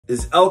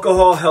Is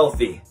alcohol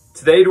healthy?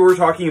 Today we're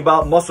talking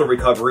about muscle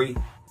recovery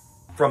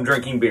from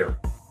drinking beer.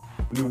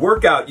 When you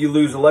work out, you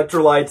lose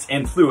electrolytes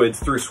and fluids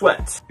through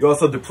sweat. You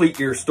also deplete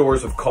your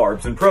stores of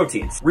carbs and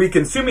proteins.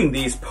 Reconsuming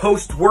these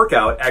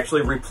post-workout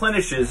actually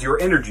replenishes your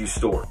energy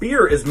store.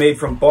 Beer is made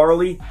from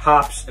barley,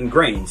 hops, and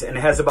grains, and it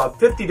has about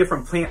 50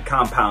 different plant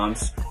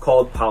compounds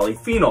called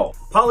polyphenol.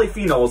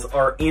 Polyphenols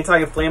are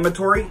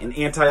anti-inflammatory and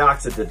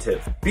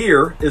antioxidative.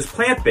 Beer is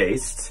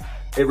plant-based.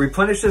 It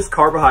replenishes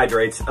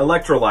carbohydrates,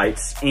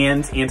 electrolytes,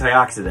 and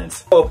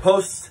antioxidants. So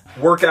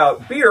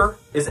post-workout beer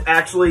is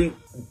actually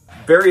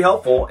very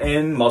helpful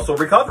in muscle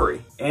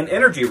recovery and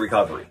energy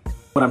recovery.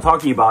 What I'm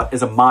talking about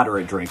is a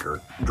moderate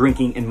drinker,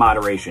 drinking in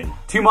moderation.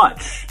 Too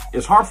much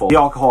is harmful. The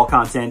alcohol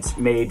content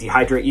may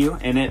dehydrate you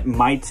and it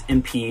might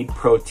impede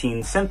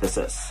protein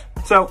synthesis.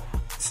 So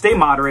stay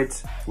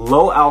moderate,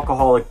 low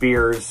alcoholic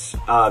beers.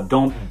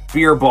 Don't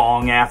beer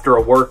bong after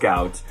a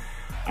workout.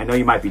 I know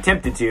you might be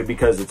tempted to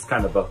because it's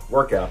kind of a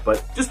workout,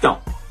 but just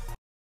don't.